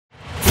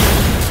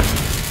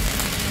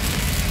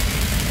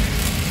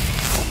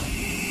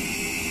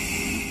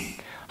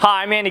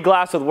Hi, I'm Andy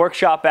Glass with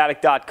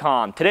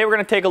WorkshopAddict.com. Today we're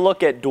going to take a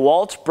look at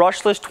Dewalt's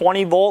brushless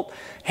 20-volt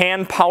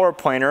hand power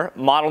planer,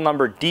 model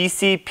number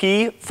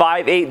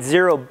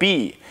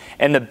DCP580B.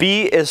 And the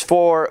B is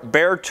for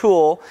bare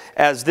tool,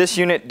 as this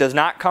unit does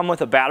not come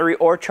with a battery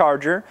or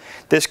charger.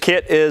 This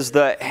kit is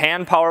the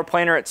hand power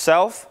planer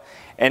itself,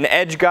 an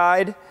edge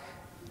guide,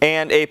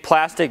 and a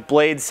plastic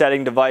blade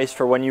setting device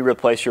for when you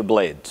replace your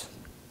blades.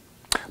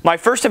 My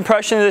first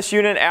impression of this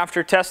unit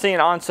after testing it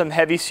on some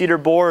heavy cedar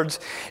boards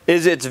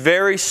is it's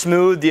very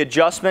smooth. The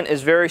adjustment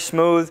is very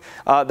smooth.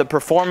 The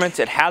performance,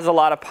 it has a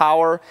lot of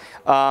power.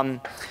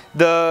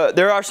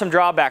 There are some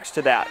drawbacks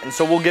to that, and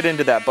so we'll get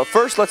into that. But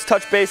first, let's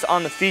touch base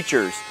on the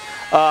features.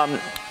 I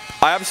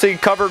obviously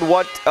covered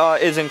what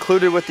is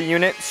included with the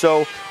unit.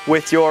 So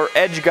with your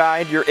edge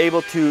guide, you're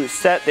able to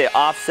set the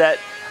offset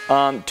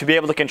to be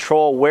able to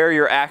control where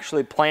you're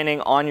actually planing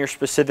on your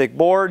specific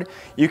board.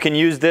 You can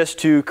use this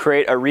to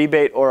create a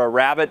rebate or a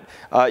rabbet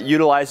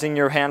utilizing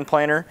your hand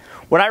planer.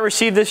 When I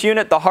received this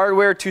unit, the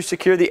hardware to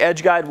secure the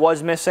edge guide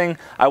was missing.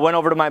 I went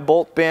over to my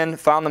bolt bin,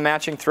 found the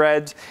matching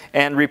threads,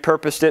 and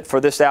repurposed it for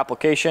this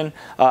application.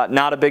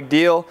 Not a big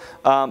deal,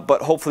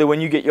 but hopefully when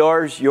you get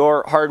yours,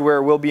 your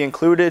hardware will be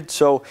included,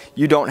 so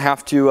you don't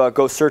have to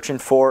go searching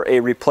for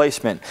a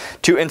replacement.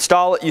 To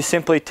install it, you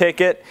simply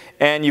take it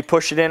and you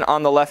push it in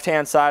on the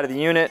left-hand side of the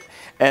unit,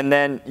 and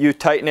then you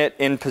tighten it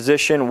in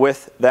position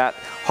with that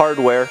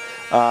hardware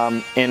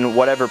in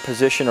whatever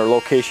position or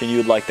location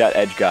you'd like that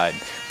edge guide.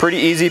 Pretty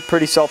easy,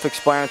 pretty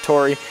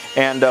self-explanatory,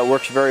 and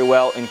works very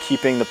well in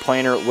keeping the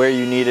planer where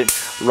you need it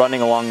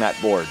running along that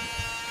board.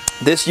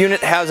 This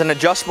unit has an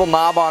adjustable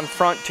knob on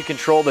front to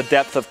control the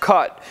depth of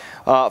cut.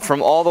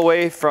 From all the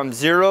way from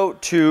 0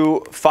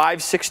 to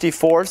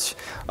 5/64,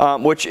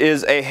 which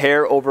is a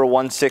hair over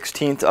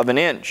 1/16 of an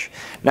inch.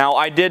 Now,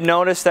 I did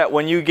notice that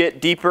when you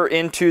get deeper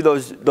into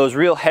those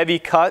real heavy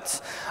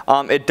cuts,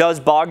 it does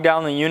bog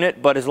down the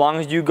unit, but as long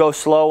as you go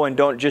slow and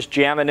don't just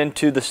jam it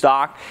into the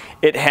stock,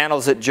 it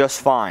handles it just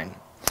fine.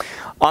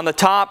 On the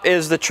top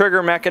is the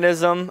trigger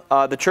mechanism.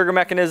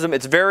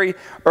 It's very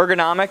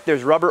ergonomic.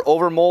 There's rubber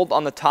overmold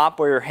on the top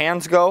where your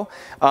hands go.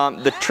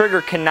 The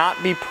trigger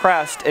cannot be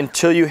pressed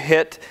until you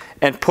hit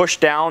and push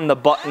down the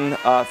button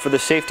for the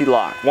safety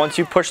lock. Once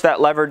you push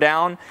that lever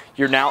down,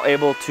 you're now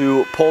able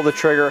to pull the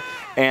trigger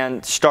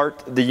and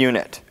start the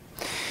unit.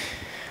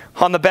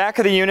 On the back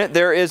of the unit,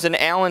 there is an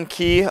Allen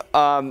key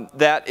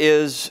that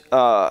has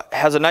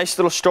a nice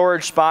little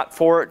storage spot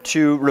for it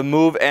to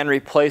remove and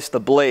replace the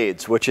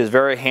blades, which is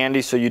very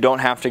handy, so you don't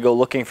have to go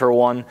looking for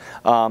one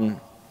on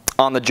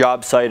the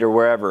job site or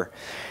wherever.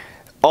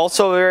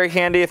 Also very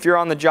handy if you're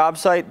on the job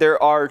site,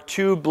 there are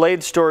two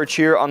blade storage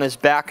here on this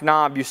back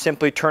knob. You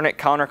simply turn it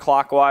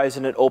counterclockwise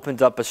and it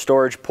opens up a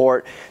storage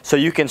port, so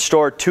you can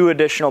store 2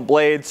 additional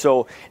blades.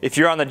 So if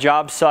you're on the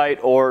job site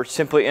or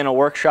simply in a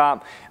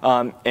workshop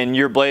and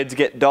your blades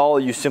get dull,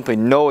 you simply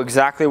know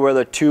exactly where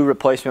the 2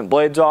 replacement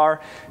blades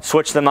are,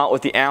 switch them out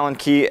with the Allen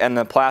key and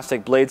the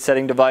plastic blade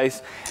setting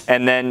device,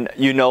 and then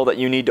you know that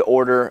you need to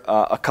order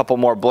a couple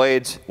more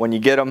blades. When you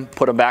get them,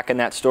 put them back in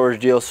that storage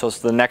deal, so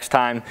the next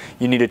time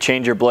you need to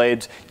change your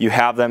blades, you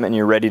have them and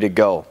you're ready to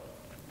go.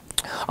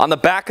 On the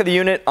back of the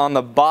unit, on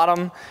the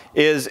bottom,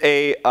 is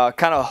a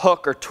kind of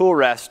hook or tool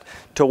rest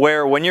to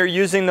where when you're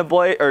using the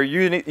blade or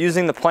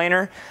using the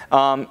planer,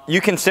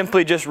 you can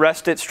simply just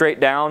rest it straight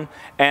down,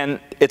 and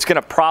it's going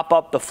to prop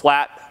up the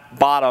flat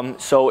bottom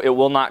so it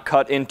will not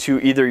cut into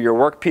either your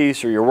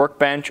workpiece or your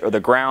workbench or the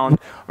ground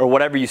or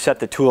whatever you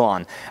set the tool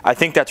on. I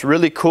think that's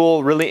really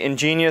cool, really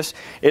ingenious.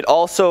 It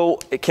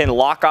can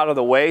lock out of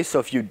the way, so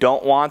if you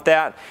don't want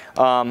that,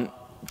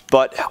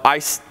 but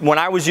when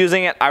I was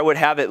using it, I would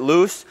have it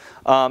loose,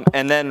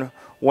 and then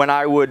when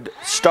I would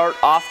start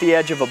off the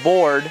edge of a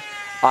board,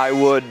 I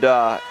would,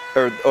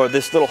 or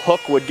this little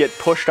hook would get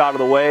pushed out of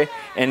the way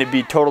and it'd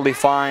be totally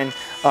fine.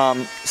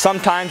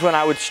 Sometimes when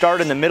I would start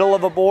in the middle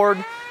of a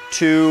board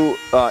to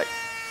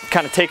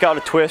kind of take out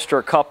a twist or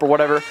a cup or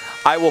whatever,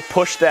 I will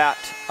push that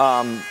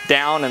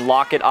down and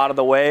lock it out of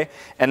the way,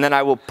 and then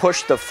I will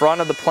push the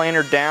front of the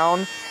planer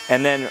down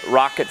and then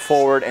rock it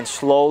forward and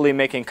slowly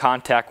making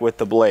contact with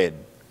the blade.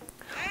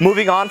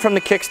 Moving on from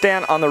the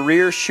kickstand, on the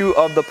rear shoe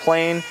of the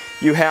plane,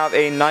 you have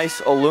a nice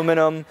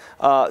aluminum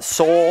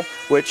sole,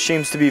 which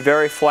seems to be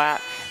very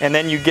flat, and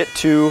then you get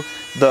to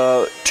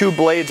the 2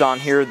 blades on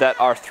here that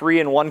are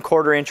 3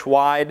 1/4 inch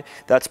wide.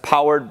 That's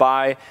powered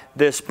by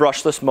this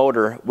brushless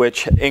motor,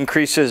 which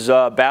increases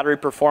battery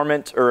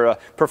performance, or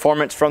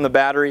performance from the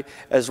battery,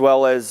 as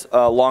well as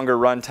longer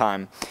run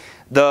time.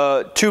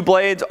 The 2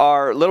 blades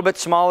are a little bit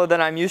smaller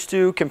than I'm used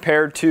to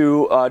compared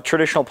to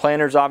traditional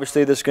planers.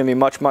 Obviously, this is going to be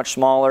much, much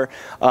smaller.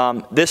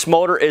 This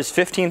motor is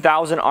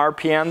 15,000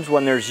 RPMs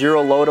when there's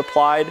 0 load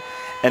applied,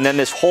 and then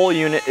this whole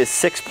unit is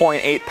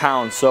 6.8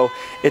 pounds. So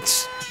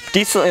it's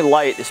decently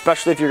light,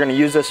 especially if you're going to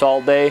use this all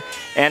day,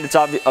 and it's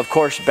of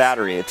course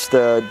battery. It's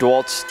the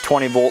Dewalt's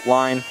 20-volt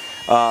line,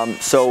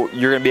 so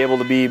you're going to be able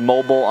to be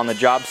mobile on the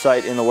job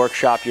site, in the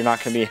workshop. You're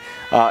not going to be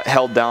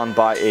held down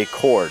by a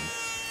cord.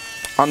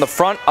 On the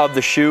front of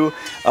the shoe,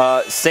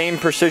 same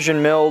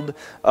precision milled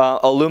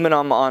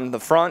aluminum on the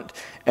front,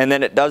 and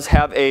then it does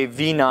have a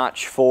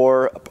V-notch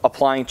for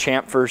applying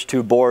chamfers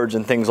to boards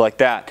and things like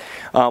that.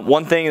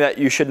 One thing that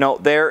you should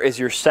note there is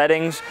your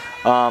settings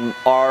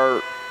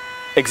are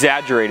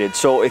exaggerated.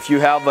 So if you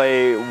have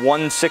a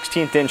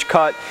 1/16 inch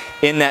cut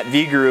in that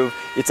V-groove,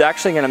 it's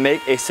actually going to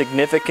make a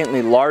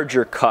significantly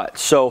larger cut.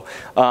 So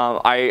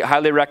I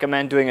highly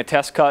recommend doing a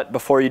test cut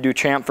before you do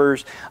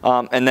chamfers,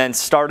 and then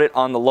start it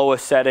on the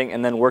lowest setting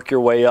and then work your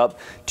way up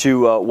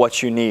to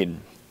what you need.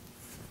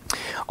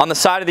 On the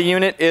side of the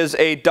unit is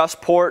a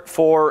dust port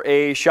for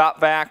a shop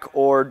vac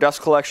or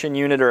dust collection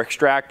unit or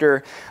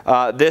extractor.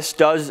 This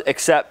does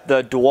accept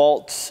the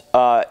Dewalt's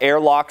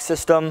airlock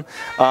system.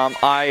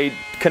 I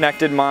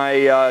connected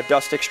my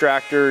dust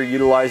extractor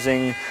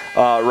utilizing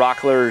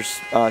Rockler's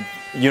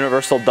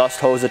universal dust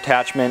hose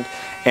attachment,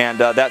 and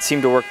that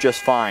seemed to work just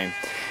fine.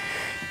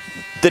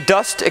 The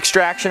dust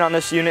extraction on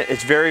this unit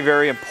is very,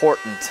 very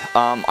important.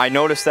 I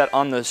noticed that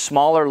on the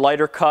smaller,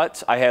 lighter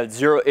cuts, I had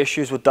zero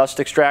issues with dust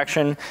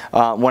extraction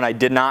when I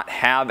did not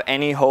have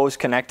any hose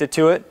connected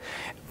to it.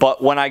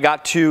 But when I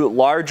got to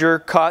larger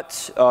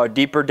cuts,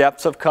 deeper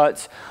depths of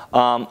cuts,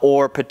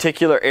 or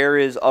particular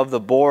areas of the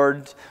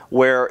board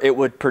where it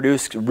would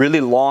produce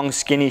really long,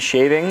 skinny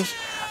shavings,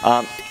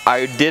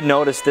 I did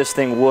notice this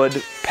thing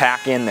would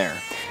pack in there.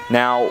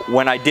 Now,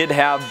 when I did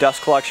have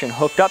dust collection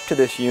hooked up to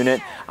this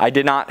unit, I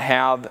did not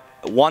have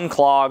one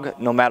clog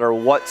no matter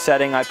what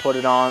setting I put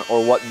it on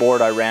or what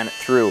board I ran it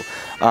through.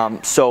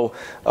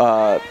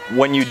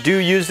 When you do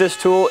use this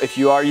tool, if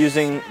you are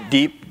using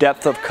deep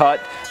depth of cut,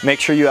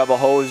 make sure you have a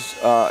hose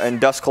and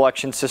dust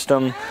collection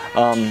system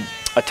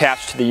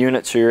attached to the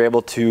unit so you're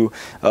able to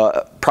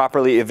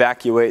properly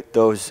evacuate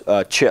those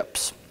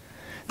chips.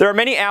 There are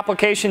many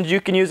applications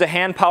you can use a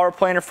hand power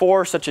planer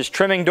for, such as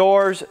trimming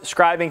doors,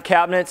 scribing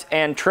cabinets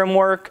and trim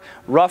work,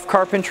 rough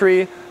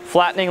carpentry,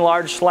 flattening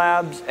large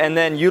slabs, and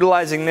then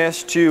utilizing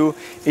this to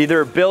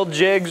either build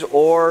jigs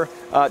or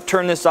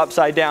turn this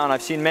upside down.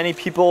 I've seen many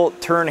people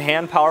turn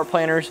hand power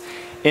planers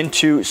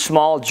into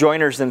small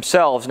joiners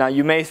themselves. Now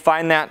you may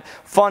find that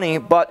funny,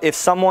 but if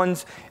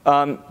someone's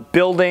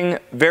building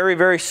very,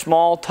 very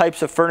small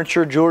types of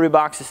furniture, jewelry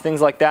boxes,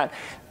 things like that,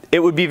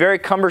 it would be very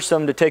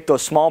cumbersome to take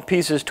those small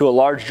pieces to a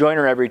large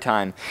joiner every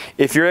time.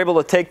 If you're able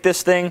to take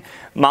this thing,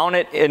 mount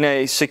it in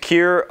a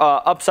secure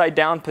upside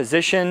down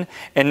position,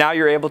 and now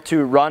you're able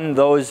to run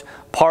those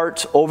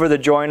parts over the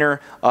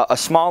joiner, a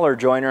smaller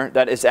joiner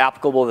that is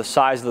applicable to the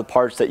size of the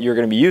parts that you're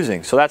going to be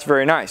using. So that's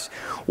very nice.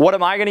 What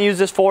am I going to use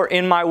this for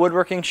in my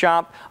woodworking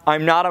shop?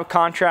 I'm not a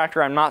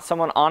contractor. I'm not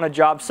someone on a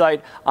job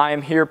site. I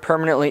am here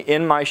permanently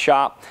in my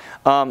shop.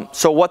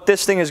 So what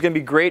this thing is going to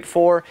be great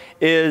for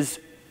is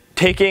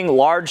taking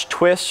large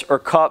twists or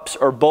cups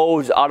or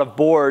bows out of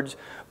boards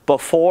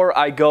before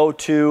I go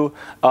to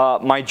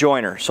my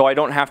joiner, so I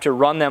don't have to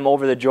run them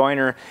over the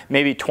joiner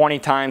maybe 20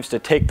 times to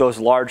take those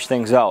large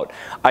things out.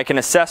 I can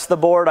assess the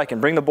board, I can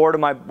bring the board to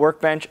my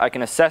workbench, I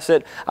can assess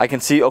it, I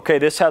can see, okay,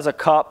 this has a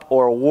cup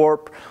or a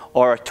warp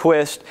or a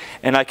twist,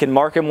 and I can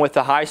mark them with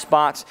the high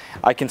spots.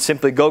 I can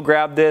simply go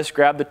grab this,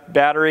 grab the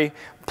battery,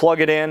 plug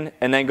it in,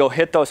 and then go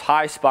hit those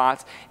high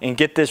spots and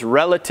get this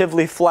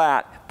relatively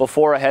flat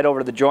before I head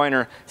over to the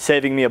joiner,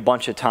 saving me a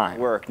bunch of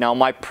time. Now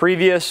my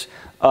previous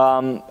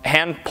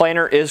hand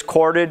planer is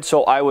corded,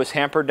 so I was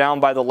hampered down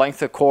by the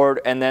length of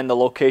cord and then the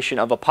location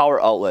of a power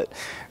outlet.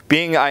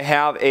 Being I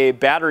have a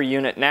battery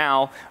unit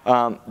now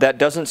that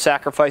doesn't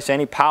sacrifice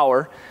any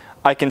power,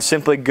 I can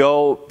simply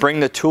go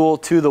bring the tool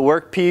to the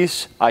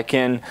workpiece. I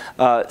can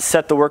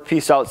set the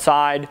workpiece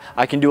outside.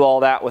 I can do all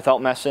that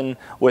without messing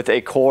with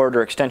a cord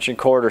or extension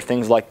cord or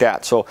things like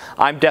that. So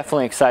I'm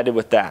definitely excited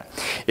with that.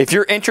 If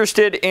you're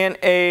interested in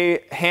a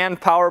hand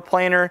power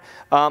planer,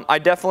 I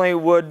definitely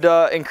would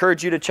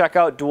encourage you to check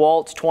out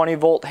Dewalt's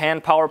 20-volt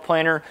hand power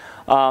planer.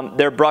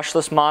 Their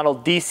brushless model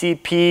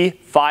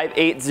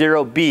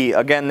DCP580B.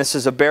 Again, this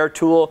is a bare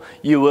tool.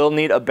 You will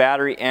need a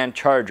battery and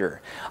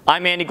charger.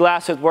 I'm Andy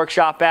Glass with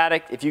Workshop Addict.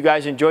 If you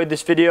guys enjoyed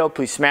this video,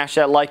 please smash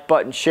that like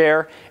button,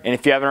 share, and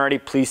if you haven't already,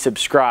 please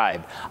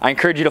subscribe. I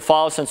encourage you to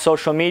follow us on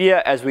social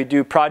media as we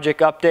do project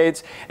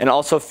updates and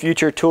also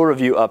future tool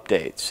review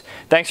updates.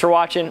 Thanks for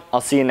watching. I'll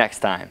see you next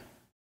time.